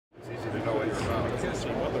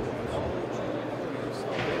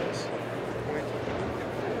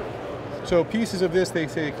So pieces of this, they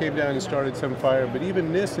say, came down and started some fire, but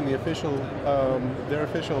even NIST in the official, their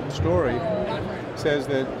official story says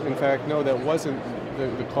that, in fact, no, that wasn't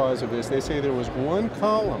the cause of this. They say there was one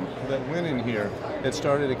column that went in here that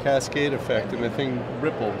started a cascade effect and the thing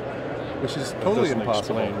rippled, which is totally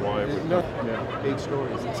impossible. Explain why. Yeah, 8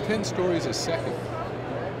 stories. It's 10 stories a second.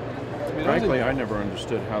 I mean, frankly, I never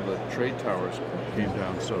understood how the trade towers came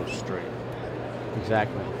down so straight.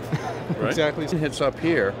 Exactly. Right? Exactly. It hits up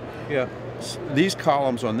here. Yeah. These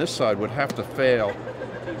columns on this side would have to fail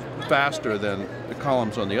faster than the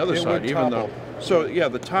columns on the other side, even though. So yeah,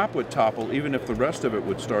 the top would topple, even if the rest of it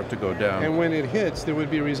would start to go down. And when it hits, there would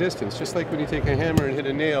be resistance. Just like when you take a hammer and hit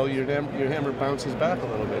a nail, your hammer bounces back a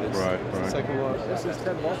little bit. It's, right. It's the second law. This is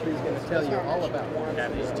Ted Walker. He's going to tell you all about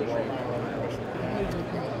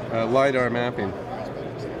LiDAR mapping.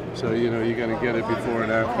 So you know you got to get it before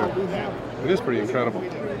and after. It is pretty incredible.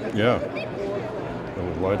 Yeah.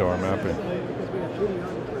 With LiDAR mapping.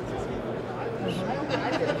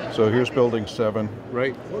 So here's building 7.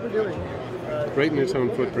 Right. Right in its own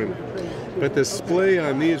footprint. But the display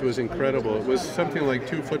on these was incredible. It was something like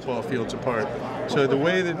 2 football fields apart. So the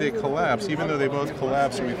way that they collapse, even though they both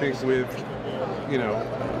collapse, we think with, you know,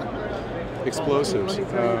 explosives,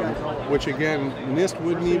 which again, NIST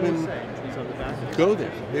wouldn't even go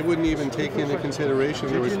there. They wouldn't even take into consideration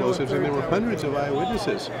there were explosives, and there were hundreds of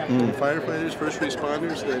eyewitnesses, and firefighters, first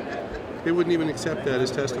responders, that they wouldn't even accept that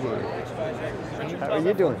as testimony. How are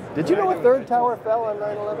you doing? Did you know a 3rd tower fell on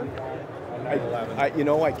 9/11? You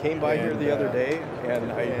know, I came by here the other day,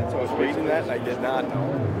 and I was reading that, and I did not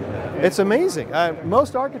know. It's amazing.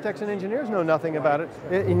 Most architects and engineers know nothing about it,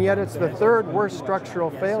 and yet it's the 3rd worst structural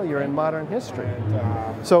failure in modern history.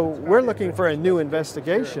 So we're looking for a new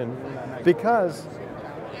investigation because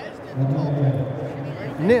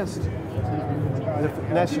NIST, the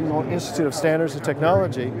National Institute of Standards and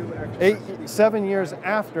Technology, 7 years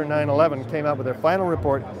after 9/11 came out with their final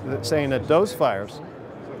report saying that those fires,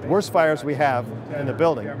 the worst fires we have in the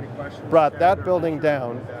building, brought that building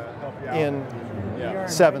down in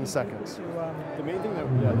 7 seconds.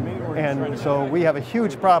 And so we have a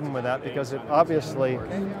huge problem with that because it obviously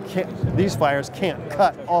these fires can't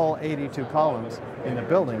cut all 82 columns in the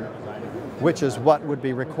building, which is what would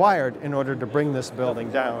be required in order to bring this building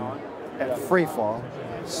down at free fall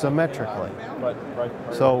symmetrically.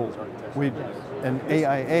 So an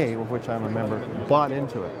AIA, of which I'm a member, bought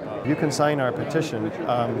into it. You can sign our petition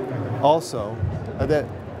also.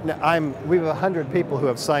 We have 100 people who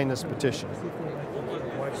have signed this petition.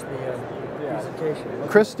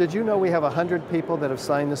 Chris, did you know we have 100 people that have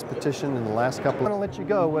signed this petition in the last couple? I'm going to let you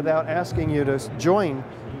go without asking you to join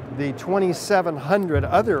the 2,700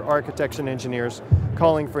 other architects and engineers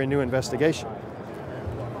calling for a new investigation.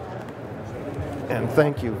 And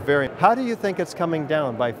thank you very much. How do you think it's coming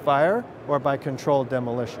down? By fire or by controlled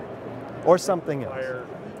demolition? Or something else? Fire.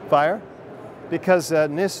 Fire? Because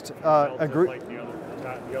NIST agreed. Like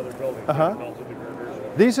the other building melted the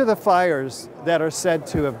girders. These are the fires that are said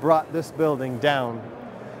to have brought this building down.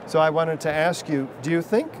 So I wanted to ask you, do you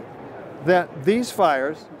think that these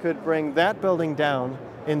fires could bring that building down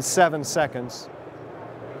in 7 seconds?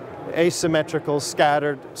 Asymmetrical,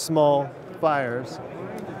 scattered, small fires.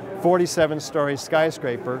 47-story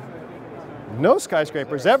skyscraper. No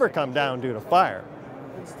skyscrapers ever come down due to fire.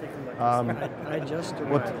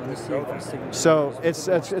 So it's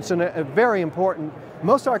a very important,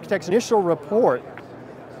 most architects' initial report,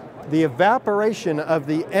 the evaporation of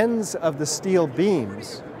the ends of the steel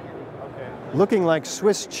beams, looking like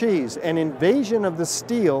Swiss cheese, an invasion of the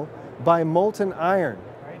steel by molten iron.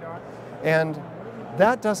 And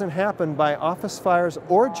that doesn't happen by office fires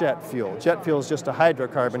or jet fuel. Jet fuel is just a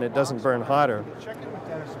hydrocarbon, it doesn't burn hotter.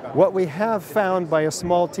 What we have found by a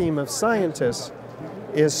small team of scientists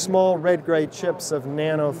is small red-gray chips of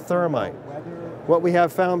nanothermite. What we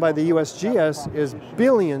have found by the USGS is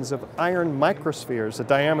billions of iron microspheres, the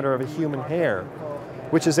diameter of a human hair,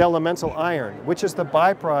 which is elemental iron, which is the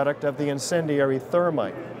byproduct of the incendiary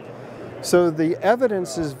thermite. So the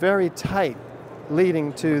evidence is very tight,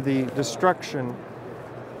 leading to the destruction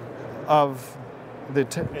of the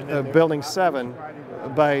building 7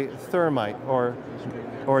 by thermite or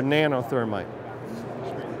nanothermite.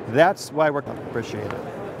 That's why we're appreciate it.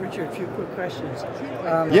 Richard, a few quick questions.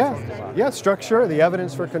 Yeah, structure, the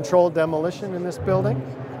evidence for controlled demolition in this building.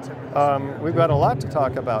 We've got a lot to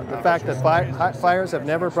talk about. The fact that fires have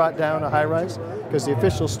never brought down a high-rise, because the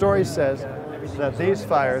official story says that these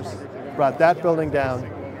fires brought that building down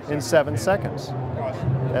in 7 seconds.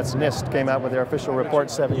 That's NIST, came out with their official report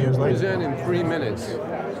 7 years later. Present in 3 minutes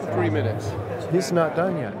 3 minutes. He's not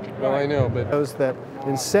done yet. Well, I know, but Shows that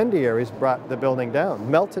incendiaries brought the building down.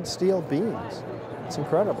 Melted steel beams. It's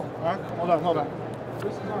incredible. Hold on.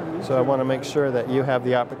 So I want to make sure that you have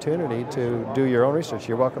the opportunity to do your own research.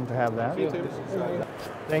 You're welcome to have that.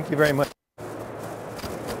 Thank you very much.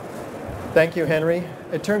 Thank you, Henry.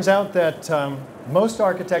 It turns out that most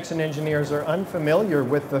architects and engineers are unfamiliar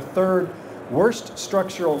with the third worst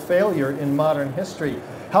structural failure in modern history.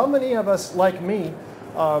 How many of us, like me,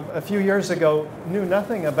 a few years ago knew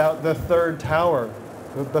nothing about the third tower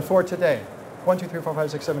before today? 1, 2, 3, 4,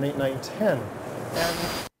 5, 6, 7, 8, 9, 10. And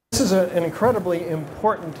this is an incredibly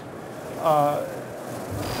important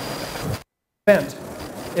event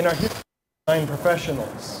in our history of design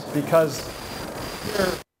professionals, because here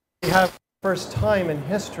we have first time in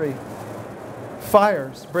history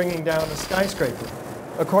fires bringing down a skyscraper,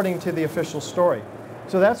 according to the official story.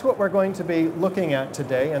 So that's what we're going to be looking at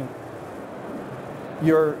today, and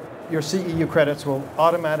your CEU credits will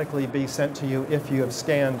automatically be sent to you if you have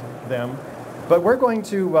scanned them. But we're going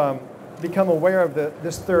to become aware of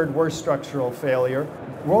this third worst structural failure,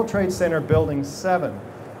 World Trade Center Building 7.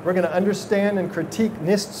 We're going to understand and critique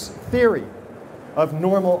NIST's theory of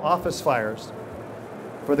normal office fires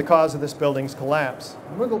for the cause of this building's collapse.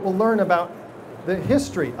 We'll learn about the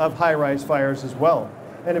history of high-rise fires as well,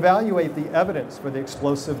 and evaluate the evidence for the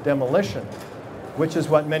explosive demolition, which is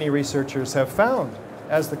what many researchers have found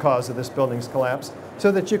as the cause of this building's collapse,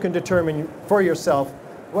 so that you can determine for yourself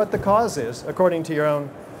what the cause is according to your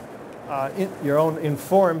own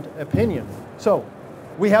informed opinion. So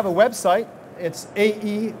we have a website. It's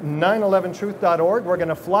ae911truth.org. We're going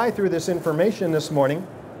to fly through this information this morning,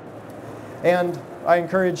 and I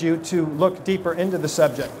encourage you to look deeper into the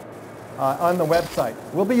subject on the website.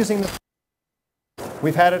 We'll be using the.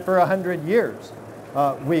 We've had it for 100 years.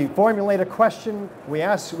 We formulate a question, we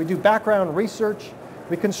do background research,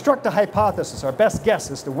 we construct a hypothesis, our best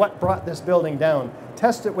guess as to what brought this building down,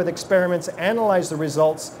 test it with experiments, analyze the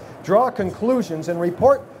results, draw conclusions, and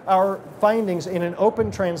report our findings in an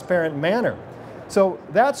open, transparent manner. So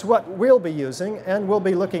that's what we'll be using, and we'll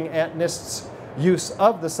be looking at NIST's use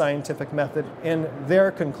of the scientific method in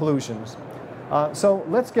their conclusions. So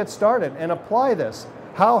let's get started and apply this.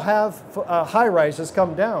 How have high-rises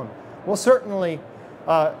come down? Well, certainly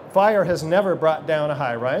fire has never brought down a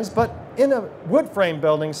high-rise, but in a wood frame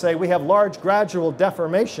building, say, we have large gradual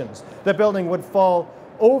deformations. The building would fall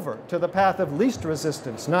over to the path of least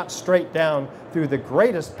resistance, not straight down through the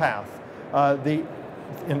greatest path.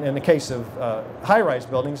 In the case of high-rise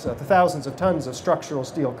buildings, the thousands of tons of structural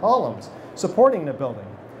steel columns supporting the building.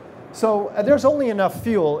 So there's only enough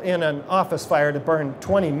fuel in an office fire to burn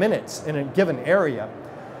 20 minutes in a given area.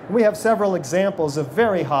 We have several examples of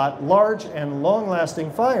very hot, large, and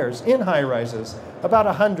long-lasting fires in high-rises, about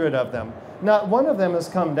 100 of them. Not one of them has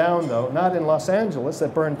come down, though, not in Los Angeles,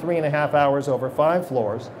 that burned 3.5 hours over 5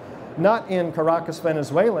 floors, not in Caracas,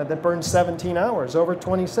 Venezuela, that burned 17 hours over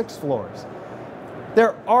 26 floors.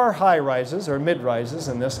 There are high-rises, or mid-rises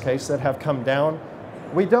in this case, that have come down.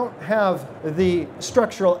 We don't have the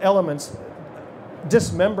structural elements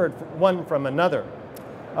dismembered one from another.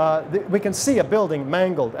 We can see a building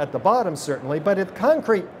mangled at the bottom, certainly, but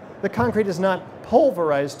the concrete is not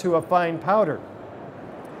pulverized to a fine powder.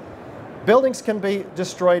 Buildings can be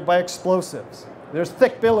destroyed by explosives. There's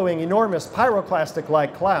thick, billowing, enormous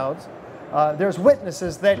pyroclastic-like clouds. There's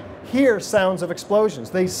witnesses that hear sounds of explosions.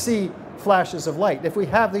 They see flashes of light. If we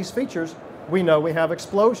have these features, we know we have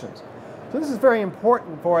explosions. So this is very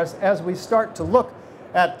important for us as we start to look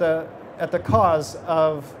at the cause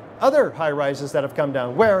of other high-rises that have come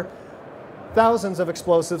down, where thousands of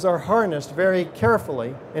explosives are harnessed very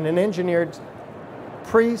carefully in an engineered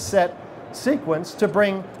preset sequence to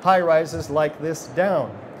bring high-rises like this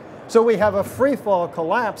down. So we have a free-fall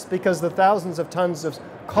collapse because the thousands of tons of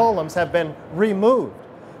columns have been removed.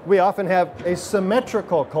 We often have a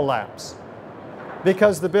symmetrical collapse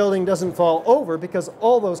because the building doesn't fall over because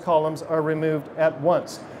all those columns are removed at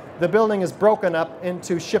once. The building is broken up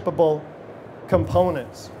into shippable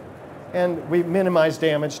components, and we minimize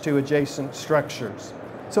damage to adjacent structures.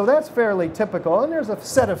 So that's fairly typical, and there's a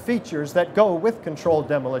set of features that go with controlled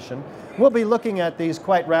demolition. We'll be looking at these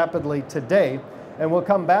quite rapidly today, and we'll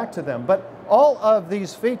come back to them. But all of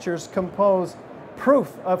these features compose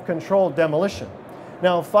proof of controlled demolition.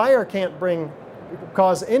 Now, fire can't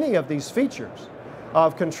cause any of these features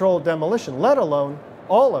of controlled demolition, let alone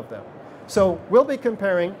all of them. So we'll be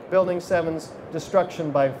comparing Building 7's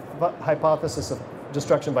destruction by hypothesis of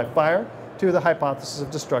destruction by fire to the hypothesis of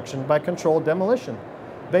destruction by controlled demolition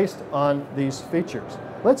based on these features.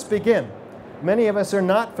 Let's begin. Many of us are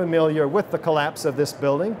not familiar with the collapse of this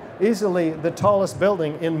building, easily the tallest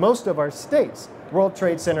building in most of our states. World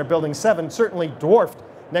Trade Center Building 7 certainly dwarfed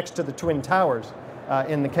next to the Twin Towers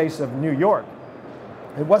in the case of New York.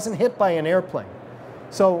 It wasn't hit by an airplane.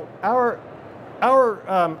 So our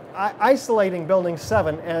isolating Building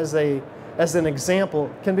 7 as an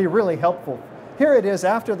example can be really helpful. Here it is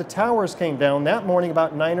after the towers came down that morning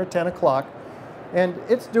about 9 or 10 o'clock, and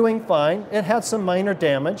it's doing fine. It had some minor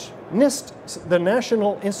damage. NIST, the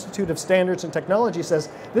National Institute of Standards and Technology, says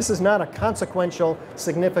this is not a consequential,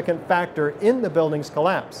 significant factor in the building's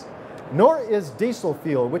collapse. Nor is diesel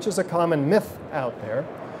fuel, which is a common myth out there,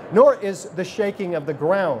 nor is the shaking of the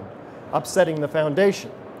ground upsetting the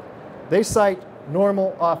foundation. They cite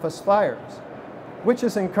normal office fires, which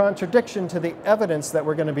is in contradiction to the evidence that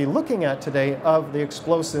we're going to be looking at today of the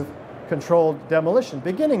explosive controlled demolition,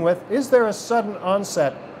 beginning with, is there a sudden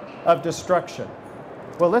onset of destruction?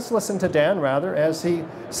 Well, let's listen to Dan rather as he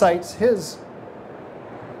cites his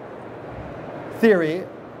theory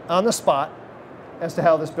on the spot as to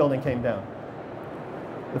how this building came down.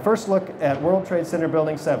 The first look at World Trade Center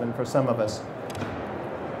Building 7 for some of us.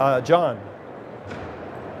 John.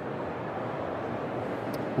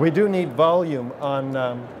 We do need volume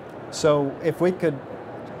on, so if we could,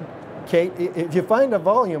 Kate, if you find a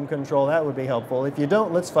volume control, that would be helpful. If you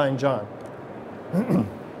don't, let's find John.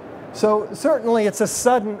 So certainly it's a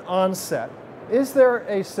sudden onset. Is there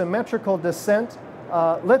a symmetrical descent?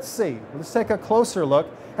 Let's see. Let's take a closer look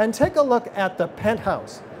and take a look at the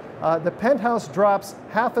penthouse. The penthouse drops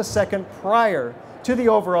half a second prior to the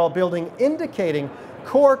overall building, indicating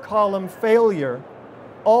core column failure.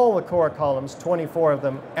 All the core columns, 24 of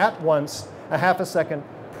them, at once, a half a second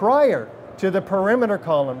prior to the perimeter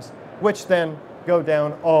columns, which then go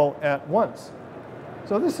down all at once.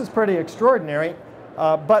 So this is pretty extraordinary,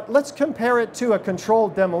 but let's compare it to a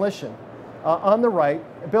controlled demolition. On the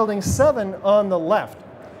right, Building 7 on the left.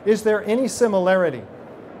 Is there any similarity?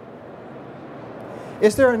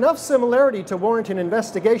 Is there enough similarity to warrant an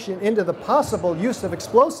investigation into the possible use of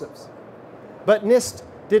explosives? But NIST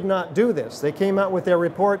did not do this. They came out with their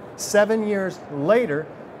report 7 years later,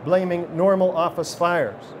 blaming normal office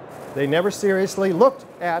fires. They never seriously looked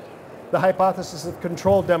at the hypothesis of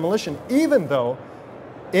controlled demolition, even though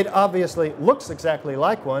it obviously looks exactly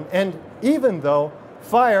like one, and even though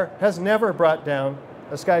fire has never brought down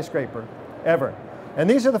a skyscraper, ever. And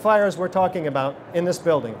these are the fires we're talking about in this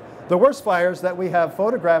building. The worst fires that we have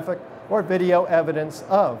photographic or video evidence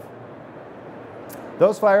of.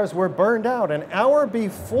 Those fires were burned out an hour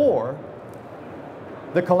before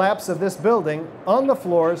the collapse of this building on the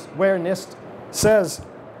floors where NIST says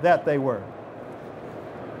that they were.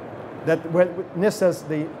 That NIST says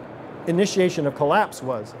the initiation of collapse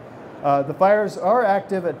was. The fires are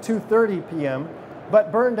active at 2:30 p.m.,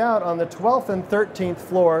 but burned out on the 12th and 13th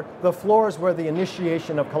floor, the floors where the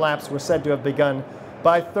initiation of collapse was said to have begun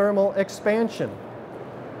by thermal expansion.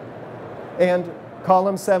 And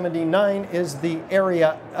column 79 is the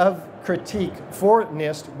area of critique for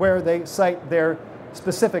NIST where they cite their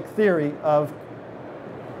specific theory of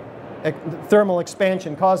thermal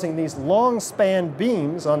expansion causing these long span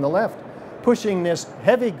beams on the left, pushing this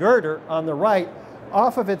heavy girder on the right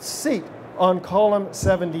off of its seat on column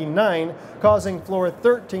 79, causing floor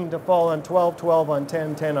 13 to fall on 12, 12 on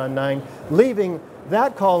 10, 10 on 9, leaving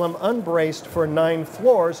that column unbraced for 9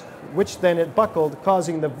 floors, which then it buckled,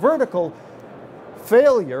 causing the vertical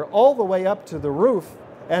failure all the way up to the roof,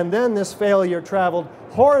 and then this failure traveled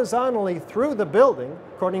horizontally through the building,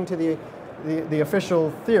 according to the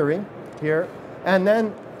official theory here, and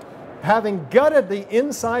then having gutted the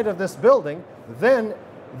inside of this building, then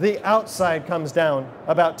the outside comes down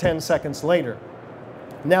about 10 seconds later.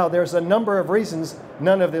 Now, there's a number of reasons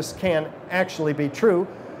none of this can actually be true.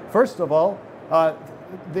 First of all,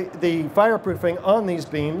 the fireproofing on these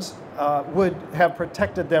beams would have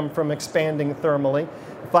protected them from expanding thermally.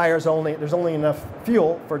 There's only enough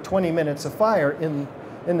fuel for 20 minutes of fire in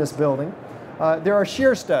this building. There are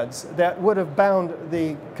shear studs that would have bound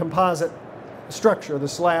the composite structure, the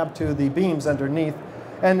slab, to the beams underneath.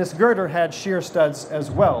 And this girder had shear studs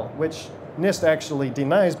as well, which NIST actually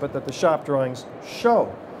denies, but that the shop drawings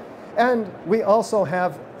show. And we also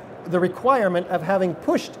have the requirement of having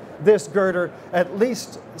pushed this girder at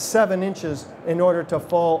least 7 inches in order to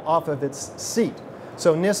fall off of its seat.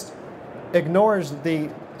 So NIST ignores the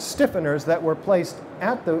stiffeners that were placed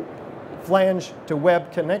at the flange to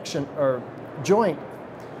web connection or joint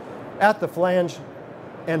at the flange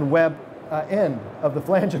and web end of the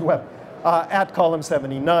flange and web at column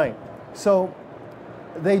 79. So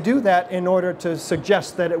they do that in order to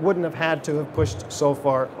suggest that it wouldn't have had to have pushed so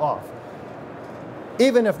far off.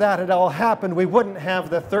 Even if that had all happened, we wouldn't have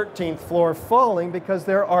the 13th floor falling because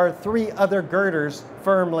there are 3 other girders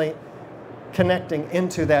firmly connecting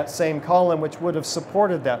into that same column, which would have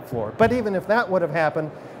supported that floor. But even if that would have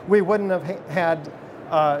happened, we wouldn't have had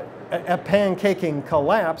a pancaking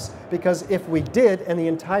collapse, because if we did and the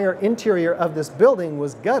entire interior of this building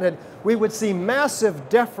was gutted, we would see massive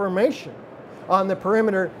deformation on the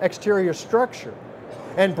perimeter exterior structure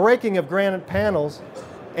and breaking of granite panels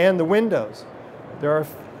and the windows.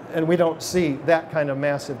 And we don't see that kind of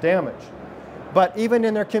massive damage. But even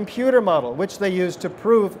in their computer model, which they used to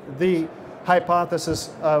prove the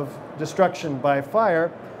hypothesis of destruction by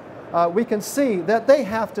fire, we can see that they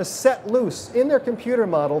have to set loose in their computer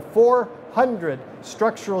model 400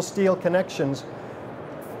 structural steel connections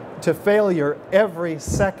to failure every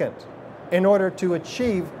second in order to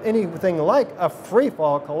achieve anything like a free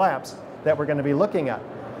fall collapse that we're going to be looking at.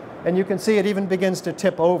 And you can see it even begins to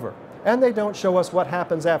tip over. And they don't show us what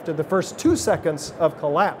happens after the first 2 seconds of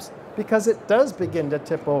collapse, because it does begin to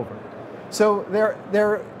tip over. So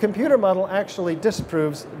their computer model actually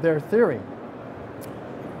disproves their theory.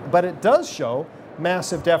 But it does show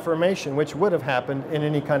massive deformation, which would have happened in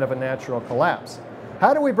any kind of a natural collapse.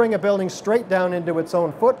 How do we bring a building straight down into its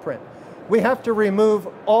own footprint? We have to remove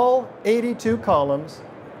all 82 columns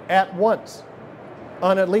at once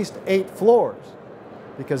on at least 8 floors,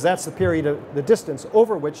 because that's the period of the distance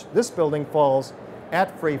over which this building falls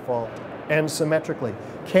at free fall and symmetrically.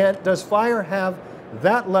 Does fire have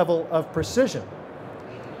that level of precision?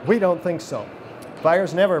 We don't think so.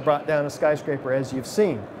 Fire's never brought down a skyscraper, as you've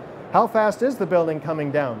seen. How fast is the building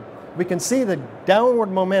coming down? We can see the downward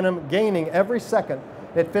momentum gaining every second.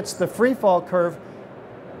 It fits the free fall curve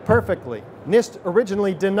perfectly. NIST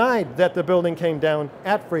originally denied that the building came down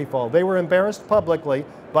at free fall. They were embarrassed publicly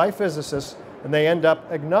by physicists, and they end up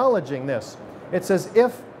acknowledging this. It's as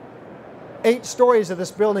if 8 stories of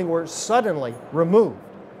this building were suddenly removed.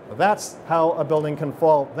 That's how a building can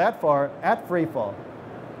fall that far at free fall.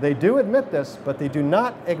 They do admit this, but they do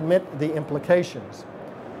not admit the implications.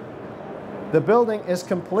 The building is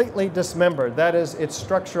completely dismembered. That is, its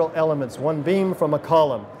structural elements, one beam from a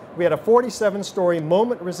column. We had a 47-story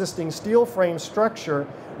moment-resisting steel frame structure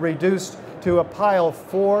reduced to a pile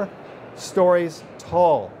 4 stories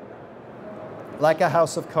tall, like a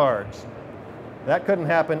house of cards. That couldn't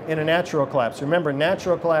happen in a natural collapse. Remember,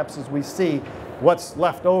 natural collapses, we see what's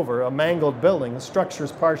left over, a mangled building. The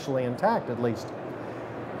structure's partially intact, at least.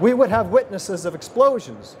 We would have witnesses of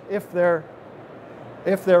explosions if there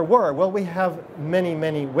were. Well, we have many,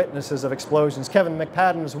 many witnesses of explosions. Kevin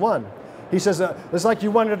McPadden's one. He says, it's like you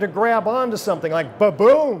wanted to grab onto something, like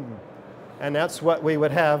ba-boom! And that's what we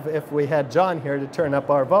would have if we had John here to turn up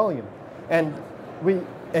our volume. And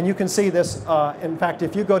you can see this, in fact,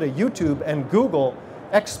 if you go to YouTube and Google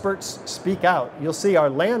Experts Speak Out, you'll see our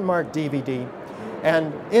landmark DVD.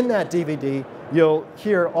 And in that DVD, you'll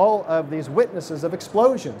hear all of these witnesses of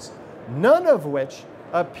explosions, none of which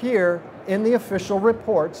appear in the official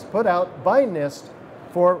reports put out by NIST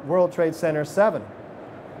for World Trade Center 7.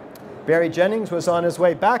 Barry Jennings was on his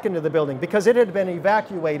way back into the building because it had been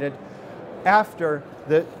evacuated after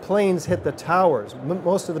the planes hit the towers.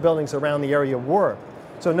 Most of the buildings around the area were.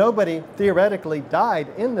 So nobody theoretically died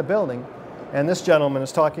in the building. And this gentleman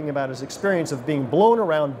is talking about his experience of being blown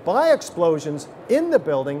around by explosions in the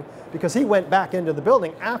building, because he went back into the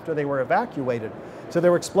building after they were evacuated. So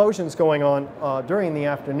there were explosions going on during the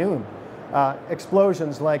afternoon.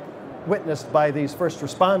 Explosions like witnessed by these first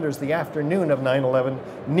responders the afternoon of 9/11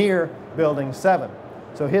 near Building 7.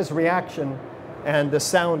 So his reaction and the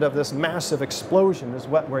sound of this massive explosion is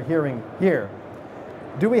what we're hearing here.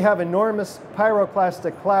 Do we have enormous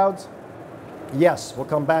pyroclastic clouds? Yes, we'll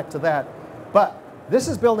come back to that. But this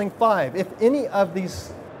is Building 5. If any of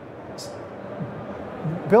these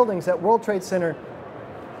buildings at World Trade Center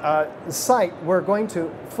site were going to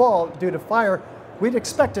fall due to fire, we'd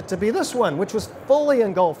expect it to be this one, which was fully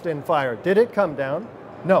engulfed in fire. Did it come down?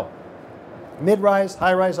 No. Mid-rise,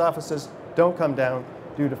 high-rise offices don't come down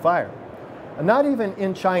due to fire. And not even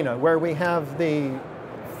in China, where we have the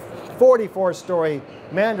 44-story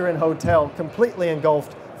Mandarin Hotel completely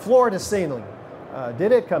engulfed, floor to ceiling.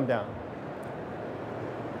 Did it come down?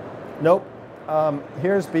 Nope.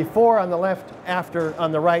 Here's before on the left, after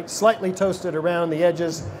on the right, slightly toasted around the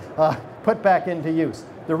edges, put back into use.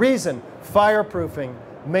 The reason, fireproofing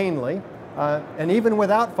mainly, and even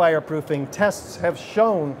without fireproofing, tests have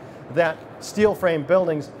shown that steel frame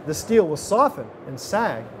buildings, the steel will soften and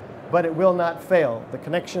sag, but it will not fail. The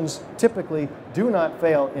connections typically do not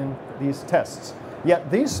fail in these tests. Yet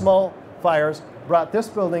these small fires brought this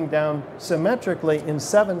building down symmetrically in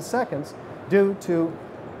 7 seconds due to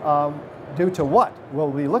Due to what?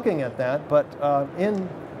 We'll be looking at that, but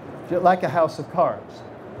like a house of cards.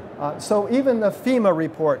 So even the FEMA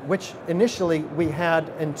report, which initially we had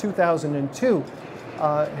in 2002,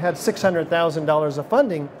 had $600,000 of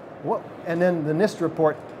funding, and then the NIST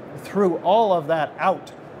report threw all of that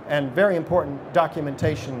out, and very important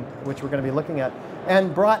documentation, which we're going to be looking at,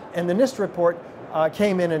 and the NIST report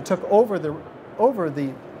came in and took over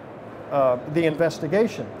the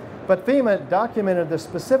investigation. But FEMA documented the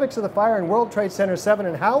specifics of the fire in World Trade Center 7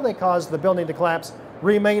 and how they caused the building to collapse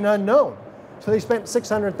remain unknown. So they spent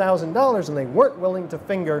 $600,000 and they weren't willing to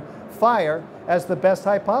finger fire as the best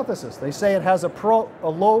hypothesis. They say it has a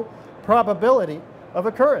low probability of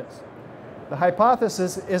occurrence. The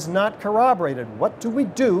hypothesis is not corroborated. What do we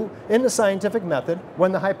do in the scientific method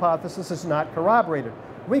when the hypothesis is not corroborated?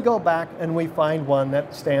 We go back and we find one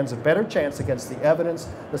that stands a better chance against the evidence,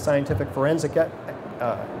 the scientific forensic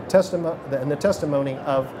testimony, and the testimony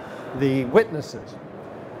of the witnesses.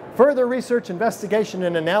 Further research, investigation,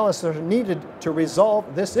 and analysis are needed to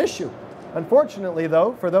resolve this issue. Unfortunately,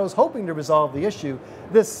 though, for those hoping to resolve the issue,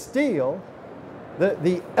 this steel,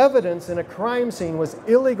 the evidence in a crime scene was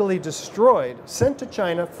illegally destroyed, sent to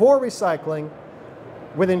China for recycling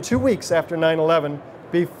within 2 weeks after 9/11,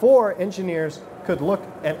 before engineers could look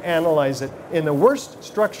and analyze it in the worst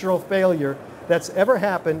structural failure that's ever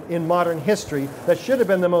happened in modern history, that should have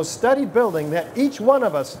been the most studied building that each one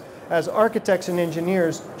of us as architects and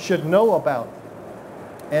engineers should know about,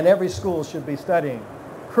 and every school should be studying.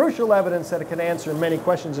 Crucial evidence that it can answer many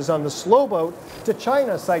questions is on the slow boat to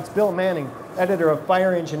China, cites Bill Manning, editor of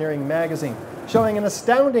Fire Engineering magazine, showing an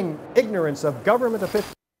astounding ignorance of government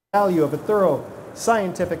official value of a thorough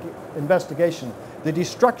scientific investigation. The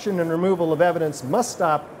destruction and removal of evidence must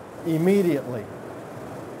stop immediately.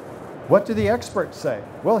 What do the experts say?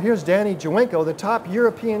 Well, here's Danny Jawenko, the top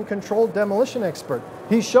European controlled demolition expert.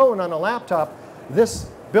 He's shown on a laptop this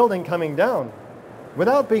building coming down.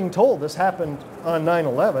 Without being told this happened on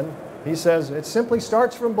 9/11, he says it simply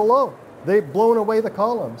starts from below. They've blown away the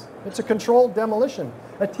columns. It's a controlled demolition.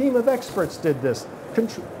 A team of experts did this.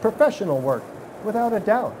 Professional work, without a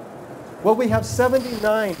doubt. Well, we have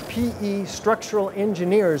 79 PE structural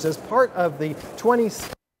engineers as part of the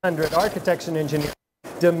 2,600 architects and engineers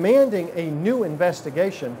demanding a new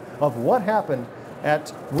investigation of what happened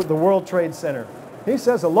at the World Trade Center. He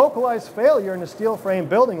says a localized failure in a steel frame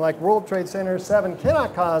building like World Trade Center 7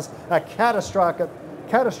 cannot cause a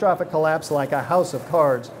catastrophic collapse like a house of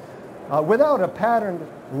cards without a patterned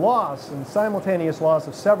loss and simultaneous loss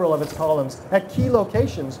of several of its columns at key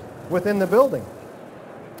locations within the building.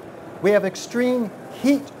 We have extreme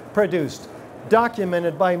heat produced,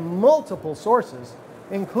 documented by multiple sources,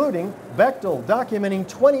 including Bechtel documenting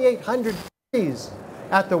 2,800 degrees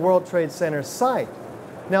at the World Trade Center site.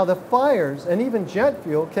 Now the fires and even jet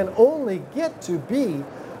fuel can only get to be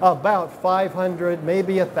about 500,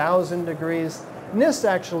 maybe 1,000 degrees. NIST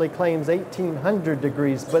actually claims 1,800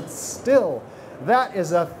 degrees, but still, that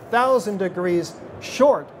is 1,000 degrees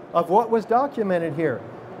short of what was documented here.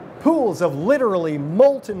 Pools of literally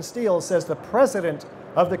molten steel, says the president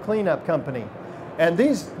of the cleanup company. And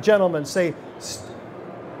these gentlemen say,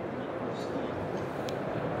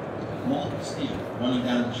 molten steel running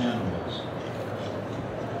down the channels,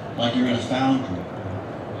 like you're in a foundry.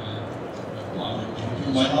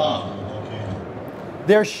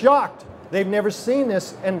 They're shocked. They've never seen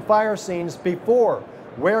this in fire scenes before.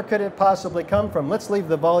 Where could it possibly come from? Let's leave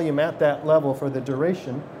the volume at that level for the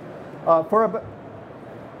duration.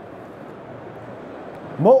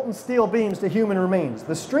 Molten steel beams to human remains.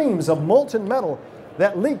 The streams of molten metal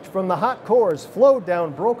that leaked from the hot cores flowed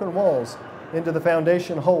down broken walls into the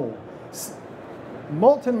foundation hole.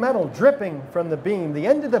 Molten metal dripping from the beam. The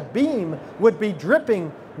end of the beam would be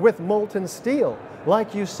dripping with molten steel,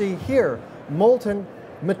 like you see here. Molten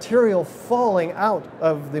material falling out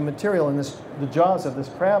of the material in the jaws of this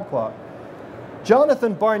crab claw.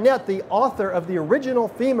 Jonathan Barnett, the author of the original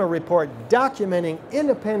FEMA report documenting in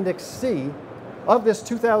Appendix C of this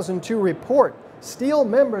 2002 report, steel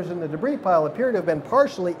members in the debris pile appear to have been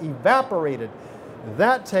partially evaporated.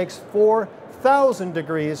 That takes 4,000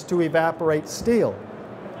 degrees to evaporate steel.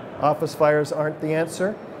 Office fires aren't the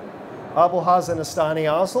answer. Abulhassan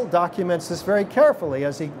Astani-Asl documents this very carefully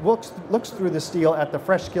as he looks through the steel at the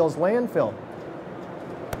Freshkills landfill.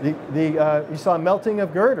 You saw melting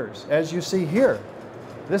of girders, as you see here.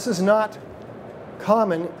 This is not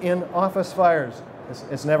common in office fires.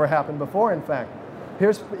 It's never happened before, in fact.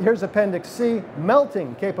 Here's Appendix C,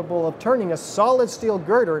 melting capable of turning a solid steel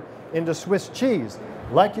girder into Swiss cheese,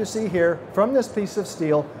 like you see here from this piece of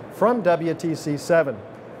steel from WTC 7.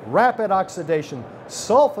 Rapid oxidation,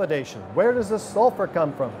 sulfidation. Where does the sulfur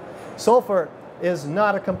come from? Sulfur is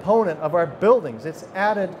not a component of our buildings. It's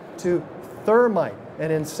added to thermite, an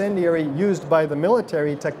incendiary used by the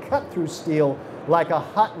military to cut through steel like a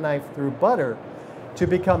hot knife through butter to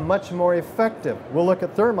become much more effective. We'll look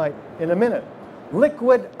at thermite in a minute.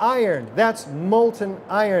 Liquid iron, that's molten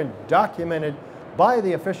iron, documented by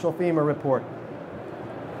the official FEMA report.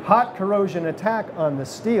 Hot corrosion attack on the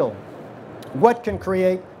steel. What can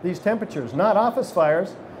create these temperatures? Not office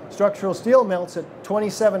fires. Structural steel melts at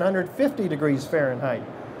 2,750 degrees Fahrenheit.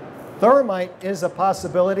 Thermite is a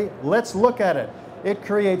possibility. Let's look at it. It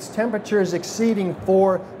creates temperatures exceeding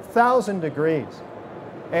 4,000 degrees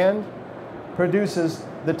and produces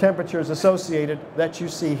the temperatures associated that you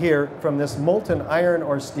see here from this molten iron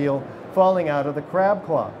or steel falling out of the crab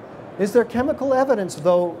claw. Is there chemical evidence,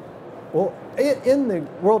 though, well, in the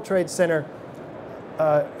World Trade Center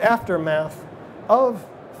aftermath of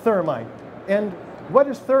thermite? And what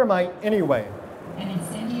is thermite anyway? An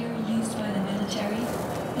incendiary used by the military,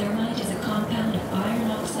 thermite is a compound of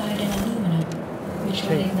iron oxide and aluminum, which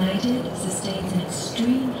when ignited sustains an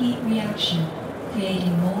extreme heat reaction,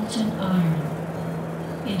 creating molten iron.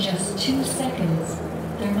 In just 2 seconds,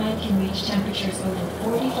 thermite can reach temperatures over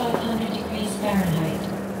 4,500 degrees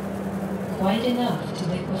Fahrenheit, quite enough to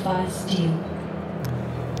liquefy steel.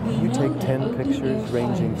 You take 10 pictures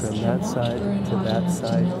ranging from that side to that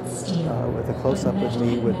side with a close-up of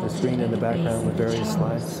me with the screen in the background with various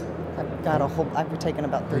slides. I've taken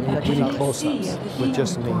about 30 We pictures. need close-ups with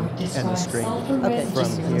just me and the screen. Okay. From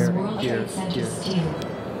here, here, here.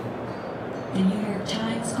 The New York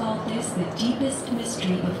Times called this the deepest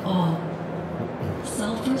mystery of all.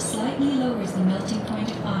 Sulfur slightly lowers the melting point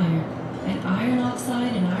of iron, and iron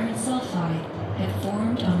oxide and iron sulfide had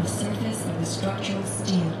formed on the surface of the structural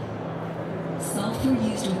steel. Sulfur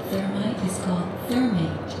used with thermite is called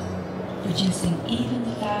thermate, producing even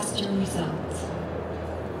faster results.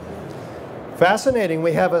 Fascinating.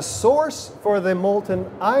 We have a source for the molten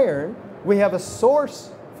iron. We have a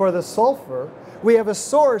source for the sulfur. We have a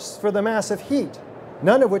source for the massive heat,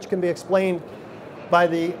 none of which can be explained by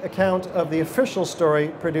the account of the official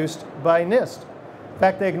story produced by NIST. In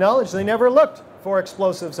fact, they acknowledged they never looked for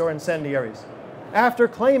explosives or incendiaries. After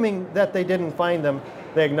claiming that they didn't find them,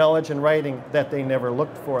 they acknowledge in writing that they never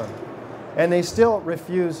looked for them. And they still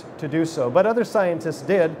refuse to do so. But other scientists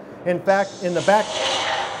did. In fact, in the back...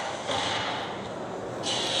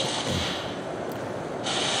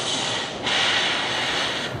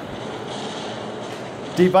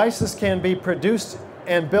 Devices can be produced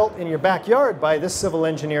and built in your backyard by this civil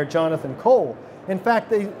engineer, Jonathan Cole. In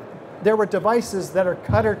fact, there were devices that are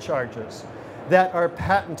cutter charges that are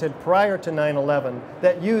patented prior to 9/11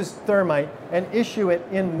 that use thermite and issue it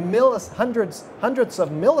in hundreds of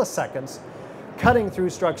milliseconds, cutting through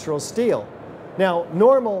structural steel. Now,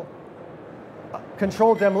 normal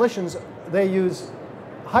controlled demolitions, they use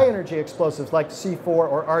high-energy explosives like C4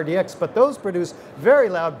 or RDX, but those produce very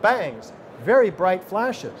loud bangs, very bright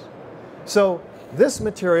flashes. So this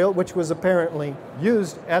material, which was apparently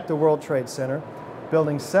used at the World Trade Center,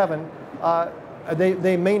 Building 7,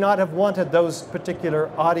 they may not have wanted those particular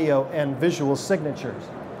audio and visual signatures.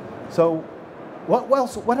 So what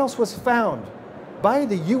else was found by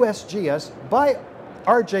the USGS, by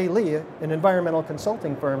R.J. Lee, an environmental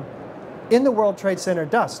consulting firm, in the World Trade Center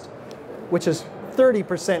dust, which is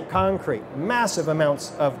 30% concrete, massive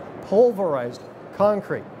amounts of pulverized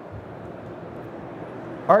concrete.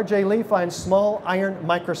 R.J. Lee finds small iron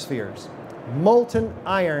microspheres, molten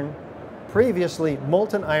iron, previously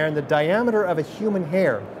molten iron, the diameter of a human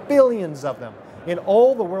hair, billions of them, in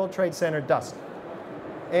all the World Trade Center dust.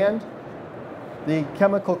 And the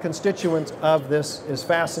chemical constituent of this is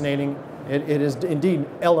fascinating. It is indeed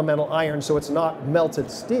elemental iron, so it's not melted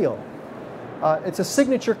steel. It's a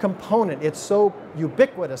signature component. It's so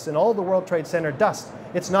ubiquitous in all the World Trade Center dust.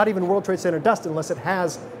 It's not even World Trade Center dust unless it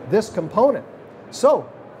has this component. So,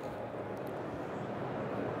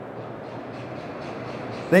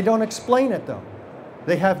 they don't explain it though.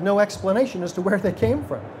 They have no explanation as to where they came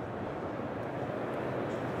from.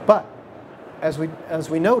 But, as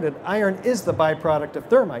we noted, iron is the byproduct of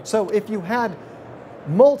thermite. So if you had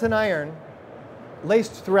molten iron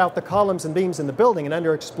laced throughout the columns and beams in the building and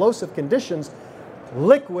under explosive conditions,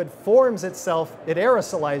 liquid forms itself, it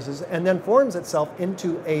aerosolizes, and then forms itself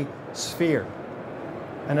into a sphere.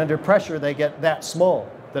 And under pressure, they get that small,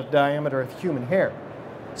 the diameter of human hair.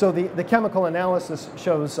 So the chemical analysis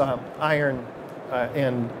shows iron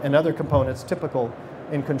and other components typical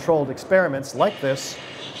in controlled experiments like this,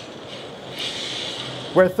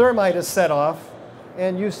 where thermite is set off,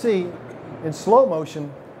 and you see in slow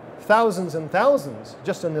motion thousands and thousands,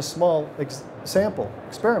 just in this small sample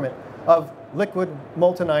experiment, of liquid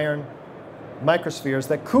molten iron microspheres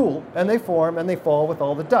that cool, and they form and they fall with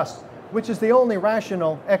all the dust, which is the only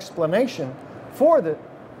rational explanation for the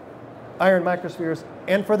iron microspheres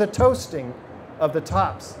and for the toasting of the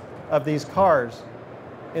tops of these cars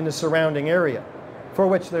in the surrounding area, for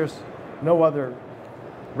which there's no other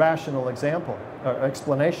rational example or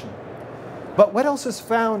explanation. But what else is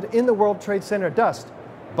found in the World Trade Center dust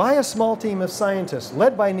by a small team of scientists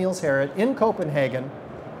led by Niels Harrit in Copenhagen?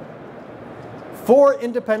 4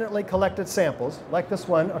 independently collected samples, like this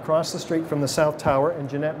one across the street from the South Tower in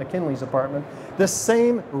Jeanette McKinley's apartment. The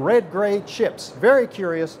same red-gray chips, very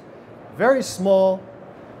curious, very small,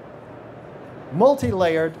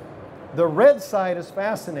 multi-layered. The red side is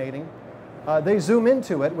fascinating. They zoom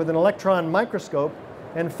into it with an electron microscope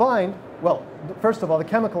and find, well, first of all, the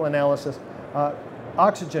chemical analysis,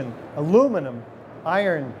 oxygen, aluminum,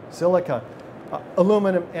 iron, silica,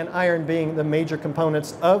 aluminum and iron being the major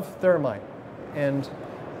components of thermite. And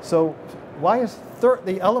so why is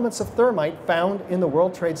the elements of thermite found in the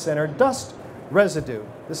World Trade Center dust residue?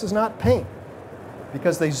 This is not paint,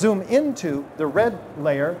 because they zoom into the red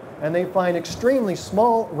layer and they find extremely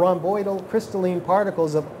small rhomboidal crystalline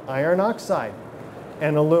particles of iron oxide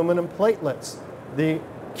and aluminum platelets, the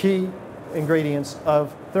key ingredients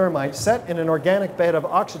of thermite, set in an organic bed of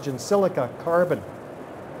oxygen, silica, carbon,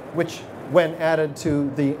 which when added to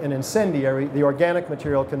an incendiary, the organic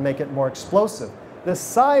material can make it more explosive. The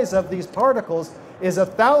size of these particles is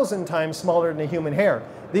 1,000 times smaller than a human hair.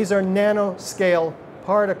 These are nanoscale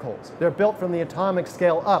particles. They're built from the atomic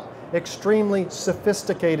scale up, extremely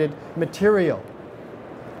sophisticated material.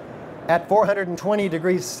 At 420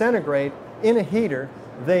 degrees centigrade in a heater,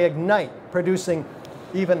 they ignite, producing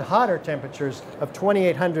even hotter temperatures of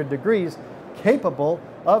 2,800 degrees, capable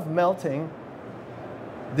of melting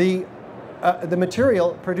the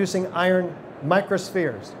material producing iron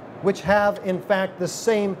microspheres, which have in fact the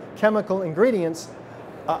same chemical ingredients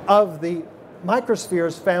of the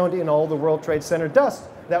microspheres found in all the World Trade Center dust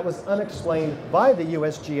that was unexplained by the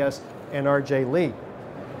USGS and R.J. Lee.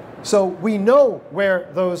 So we know where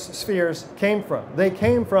those spheres came from. They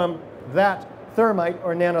came from that thermite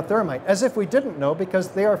or nanothermite, as if we didn't know, because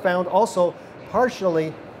they are found also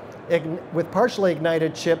with partially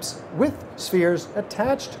ignited chips with spheres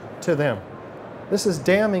attached to them. This is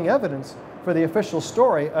damning evidence for the official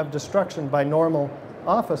story of destruction by normal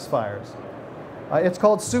office fires. It's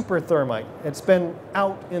called superthermite. It's been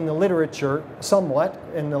out in the literature somewhat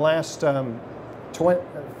in the last 15,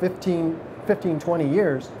 20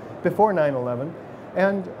 years before 9/11.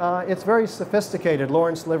 And it's very sophisticated.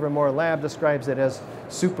 Lawrence Livermore Lab describes it as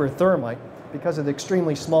superthermite. Because of the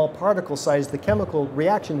extremely small particle size, the chemical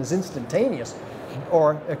reaction is instantaneous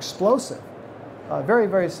or explosive. Very,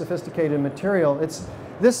 very sophisticated material.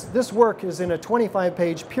 This work is in a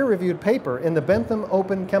 25-page peer-reviewed paper in the Bentham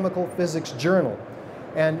Open Chemical Physics Journal,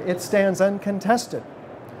 and it stands uncontested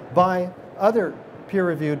by other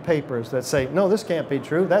peer-reviewed papers that say, no, this can't be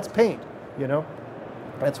true, that's paint, you know.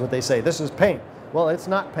 That's what they say, this is paint. Well, it's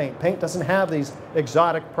not paint. Paint doesn't have these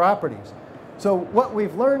exotic properties. So what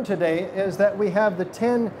we've learned today is that we have the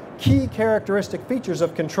 10 key characteristic features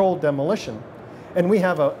of controlled demolition, and we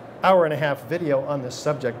have an hour-and-a-half video on this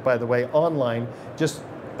subject, by the way, online. Just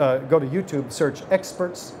go to YouTube, search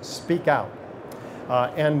Experts Speak Out.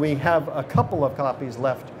 And we have a couple of copies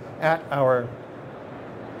left at our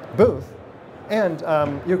booth, and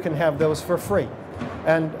you can have those for free.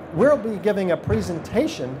 And we'll be giving a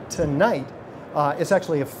presentation tonight. It's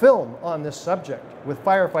actually a film on this subject with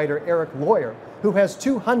firefighter Eric Lawyer, who has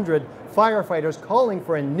 200 firefighters calling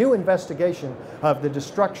for a new investigation of the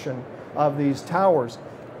destruction of these towers.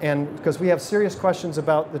 And because we have serious questions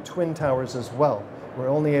about the Twin Towers as well. We're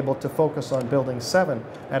only able to focus on Building 7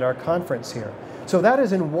 at our conference here. So that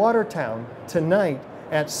is in Watertown tonight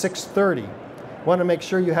at 6:30. Want to make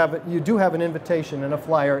sure you do have an invitation and a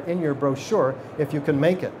flyer in your brochure if you can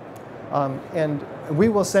make it. And we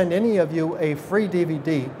will send any of you a free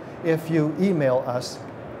DVD if you email us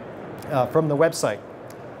from the website,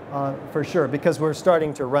 for sure, because we're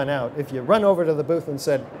starting to run out. If you run over to the booth and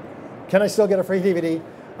said, can I still get a free DVD?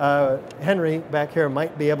 Henry back here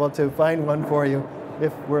might be able to find one for you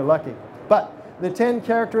if we're lucky. But the 10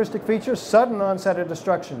 characteristic features: sudden onset of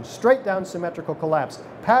destruction, straight down symmetrical collapse,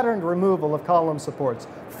 patterned removal of column supports,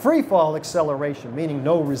 free fall acceleration, meaning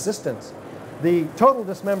no resistance, the total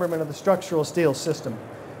dismemberment of the structural steel system,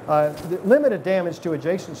 limited damage to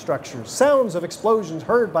adjacent structures, sounds of explosions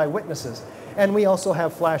heard by witnesses, and we also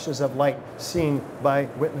have flashes of light seen by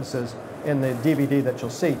witnesses in the DVD that you'll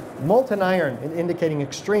see. Molten iron, indicating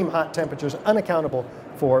extreme hot temperatures unaccountable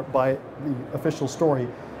for by the official story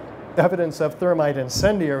evidence of thermite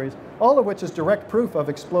incendiaries, all of which is direct proof of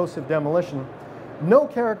explosive demolition. No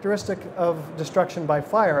characteristic of destruction by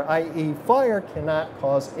fire, i.e. fire cannot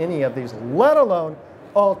cause any of these, let alone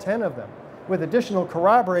all 10 of them. With additional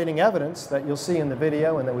corroborating evidence that you'll see in the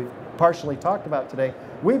video and that we've partially talked about today,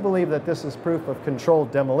 we believe that this is proof of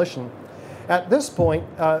controlled demolition. At this point,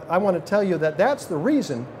 I want to tell you that that's the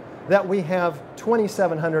reason that we have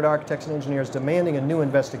 2,700 architects and engineers demanding a new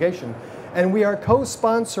investigation, and we are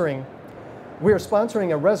co-sponsoring. We are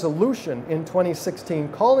sponsoring a resolution in 2016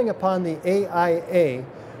 calling upon the AIA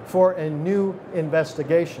for a new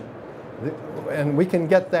investigation. And we can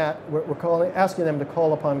get that. We're asking them to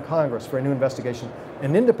call upon Congress for a new investigation,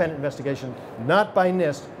 an independent investigation, not by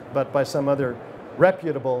NIST, but by some other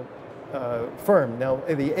reputable firm. Now,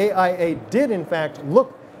 the AIA did, in fact,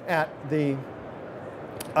 look at the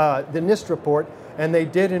NIST report, and they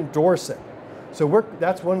did endorse it. So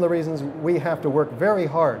that's one of the reasons we have to work very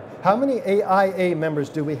hard. How many AIA members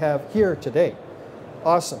do we have here today?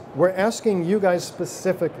 Awesome. We're asking you guys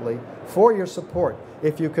specifically for your support.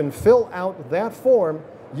 If you can fill out that form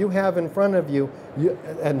you have in front of you,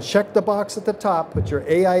 and check the box at the top, put your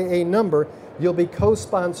AIA number, you'll be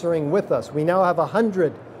co-sponsoring with us. We now have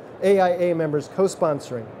 100 AIA members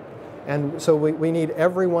co-sponsoring. And so we need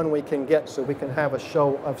everyone we can get so we can have a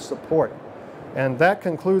show of support. And that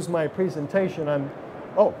concludes my presentation.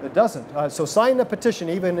 Oh, it doesn't. So sign the petition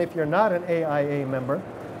even if you're not an AIA member.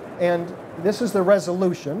 And this is the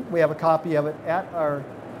resolution. We have a copy of it at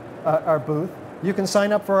our booth. You can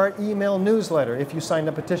sign up for our email newsletter. If you sign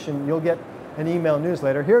the petition, you'll get an email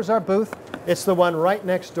newsletter. Here's our booth. It's the one right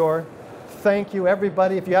next door. Thank you,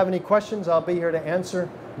 everybody. If you have any questions, I'll be here to answer.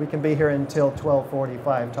 We can be here until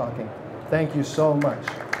 12:45 talking. Thank you so much.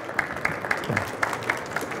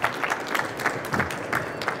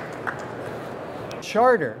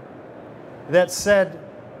 Charter that said,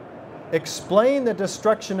 explain the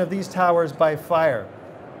destruction of these towers by fire.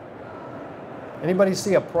 Anybody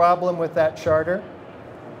see a problem with that charter?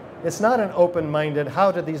 It's not an open-minded,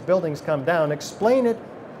 how did these buildings come down? Explain it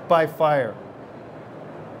by fire.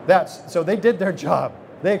 So they did their job.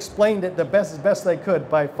 They explained it as best they could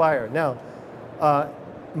by fire. Now,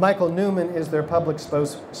 Michael Newman is their public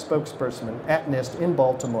spokesperson at NIST in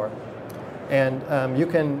Baltimore. And you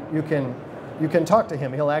can talk to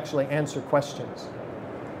him. He'll actually answer questions.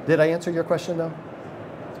 Did I answer your question, though?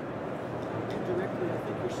 Indirectly, I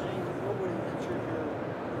think you're saying that nobody answered your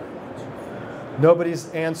points. Nobody's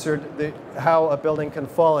answered how a building can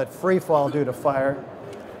fall at free fall due to fire.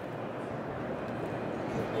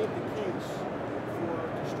 We've made the case for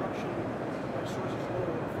destruction by sources other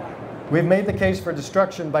than fire. We've made the case for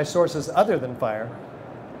destruction by sources other than fire.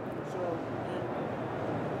 So,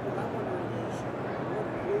 what I'm wondering is, what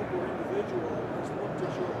group or individual has looked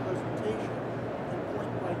at your presentation and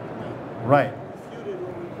point by point Right. refuted or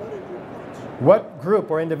rebutted your points? What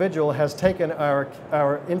group or individual has taken our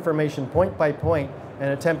information point by point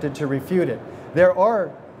and attempted to refute it? There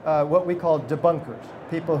are what we call debunkers,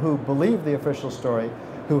 people who believe the official story,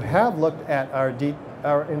 who have looked at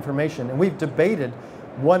our information, and we've debated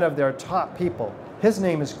one of their top people. His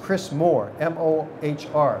name is Chris Moore,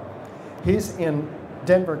 M-O-H-R. He's in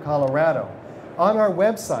Denver, Colorado. On our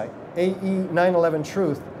website, AE 911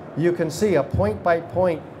 Truth, you can see a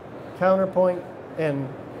point-by-point, counterpoint and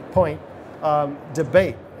point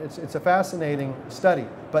debate. It's a fascinating study.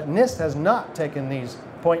 But NIST has not taken these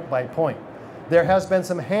point by point. There has been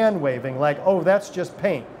some hand-waving, like, oh, that's just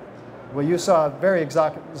paint. Well, you saw very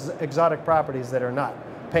exotic properties that are not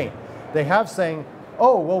paint. They have saying,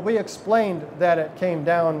 oh, well, we explained that it came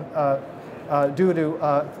down due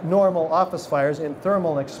to normal office fires in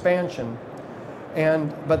thermal expansion,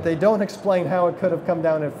 but they don't explain how it could have come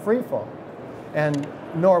down at free fall, and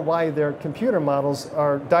nor why their computer models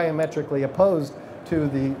are diametrically opposed to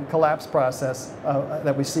the collapse process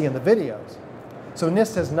that we see in the videos. So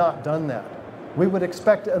NIST has not done that. We would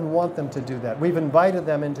expect and want them to do that. We've invited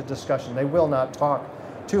them into discussion. They will not talk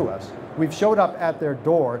to us. We've showed up at their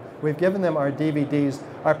door. We've given them our DVDs,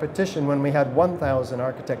 our petition when we had 1,000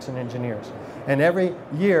 architects and engineers. And every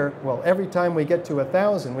year, well, every time we get to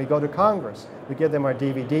 1,000, we go to Congress. We give them our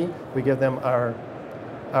DVD. We give them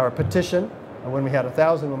our petition. And when we had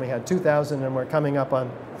 1,000, when we had 2,000, and we're coming up on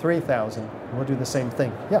 3,000. We'll do the same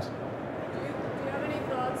thing. Yes? Do you have any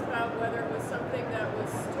thoughts about whether it was something that was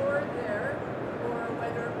stored there or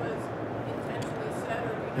whether it was intentionally set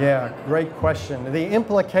or Yeah, great question. The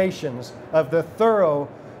implications of the thorough,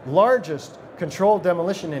 largest controlled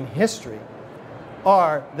demolition in history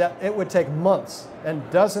are that it would take months and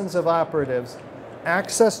dozens of operatives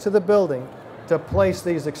access to the building to place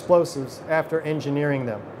these explosives after engineering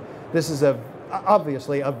them. This is a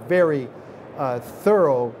obviously a very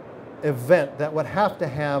thorough event that would have to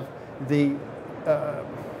have the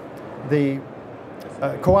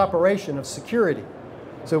cooperation of security.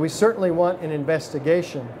 So we certainly want an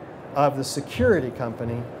investigation of the security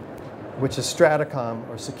company, which is Stratacom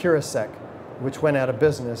or Securisec, which went out of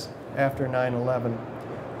business after 9/11,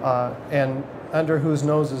 and under whose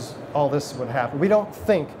noses all this would happen. We don't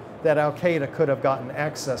think that Al-Qaeda could have gotten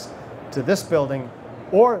access to this building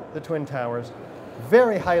or the Twin Towers,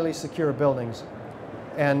 very highly secure buildings.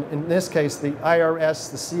 And in this case, the IRS,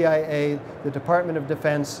 the CIA, the Department of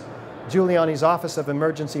Defense, Giuliani's Office of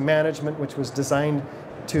Emergency Management, which was designed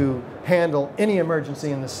to handle any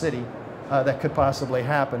emergency in the city that could possibly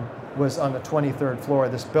happen, was on the 23rd floor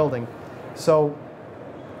of this building. So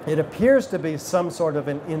it appears to be some sort of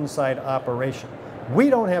an inside operation. We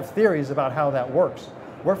don't have theories about how that works.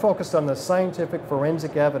 We're focused on the scientific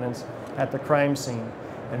forensic evidence at the crime scene,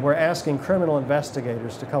 and we're asking criminal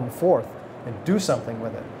investigators to come forth and do something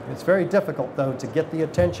with it. It's very difficult, though, to get the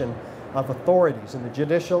attention of authorities in the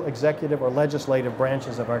judicial, executive, or legislative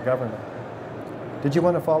branches of our government. Did you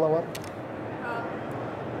want to follow up? To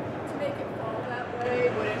make it fall that way,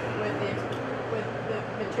 would the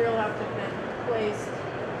material have to have been placed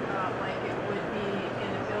like it would be in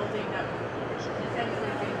a building that was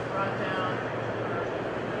potentially being brought down or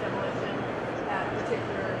demolition at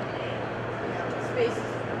particular spaces,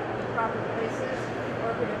 the proper places,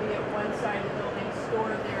 or could it be at one side of the building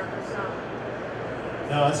stored there for some?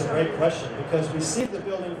 No, that's a great question, because we see the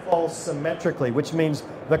building fall symmetrically, which means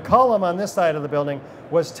the column on this side of the building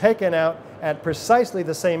was taken out at precisely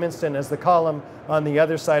the same instant as the column on the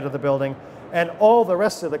other side of the building, and all the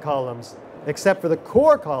rest of the columns, except for the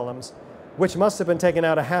core columns, which must have been taken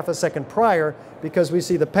out a half a second prior, because we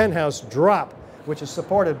see the penthouse drop, which is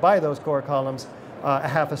supported by those core columns, a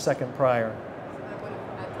half a second prior.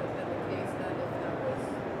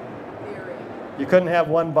 You couldn't have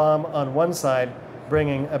one bomb on one side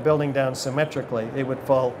bringing a building down symmetrically. It would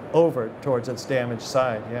fall over towards its damaged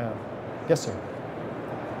side, yeah. Yes, sir.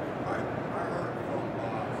 I heard from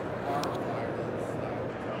firefighters that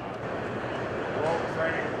World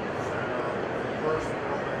Trade Center, first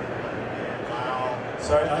building, allow...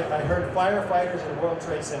 Sorry, I heard firefighters and World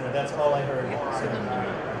Trade Center. That's all I heard.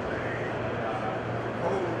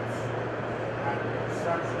 Codes had an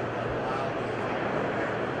exception that allowed concrete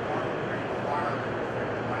fireproofing around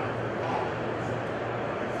the columns.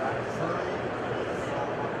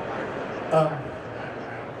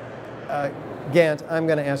 Gant, I'm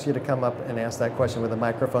going to ask you to come up and ask that question with a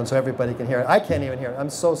microphone so everybody can hear it. I can't even hear it. I'm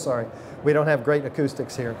so sorry. We don't have great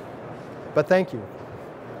acoustics here. But thank you.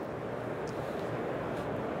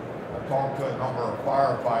 I talked to a number of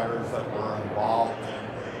firefighters that were involved in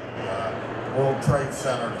the World Trade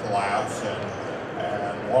Center collapse,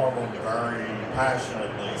 and one of them very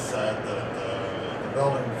passionately said that the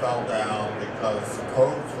building fell down because the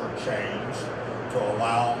codes were changed to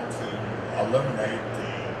allow them to eliminate the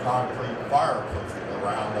concrete fireproofing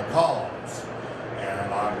around the columns.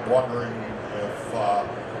 And I'm wondering if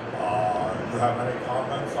you have any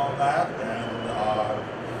comments on that, and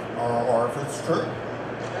or if it's true.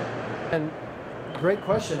 And great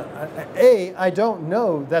question. I don't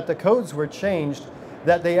know that the codes were changed,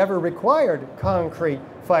 that they ever required concrete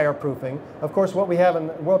fireproofing. Of course, what we have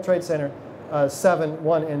in World Trade Center 7,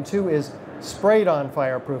 1, and 2 is sprayed-on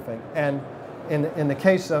fireproofing. And in the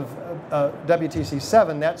case of WTC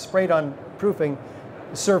 7, that sprayed-on proofing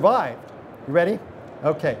survived. You ready?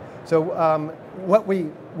 Okay. So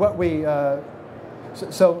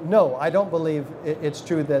so no, I don't believe it's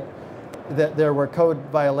true that there were code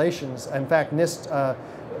violations. In fact, NIST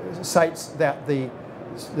cites that the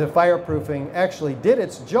fireproofing actually did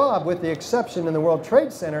its job, with the exception in the World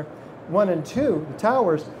Trade Center 1 and 2, the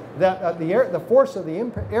towers, that the force of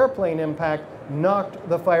the airplane impact knocked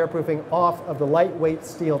the fireproofing off of the lightweight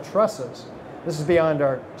steel trusses. This is beyond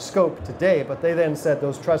our scope today, but they then said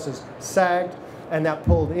those trusses sagged, and that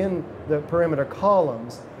pulled in the perimeter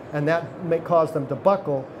columns, and that caused them to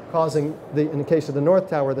buckle, causing, in the case of the North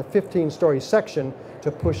Tower, the 15-story section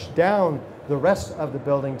to push down the rest of the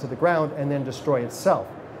building to the ground and then destroy itself.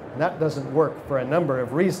 And that doesn't work for a number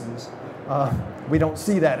of reasons. We don't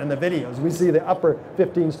see that in the videos. We see the upper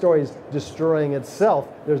 15 stories destroying itself.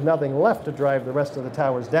 There's nothing left to drive the rest of the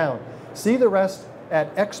towers down. See the rest at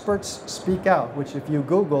Experts Speak Out, which if you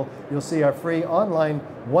Google, you'll see our free online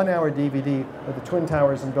 1-hour DVD of the Twin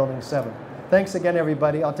Towers in Building 7. Thanks again,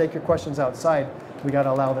 everybody. I'll take your questions outside. We got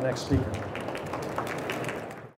to allow the next speaker.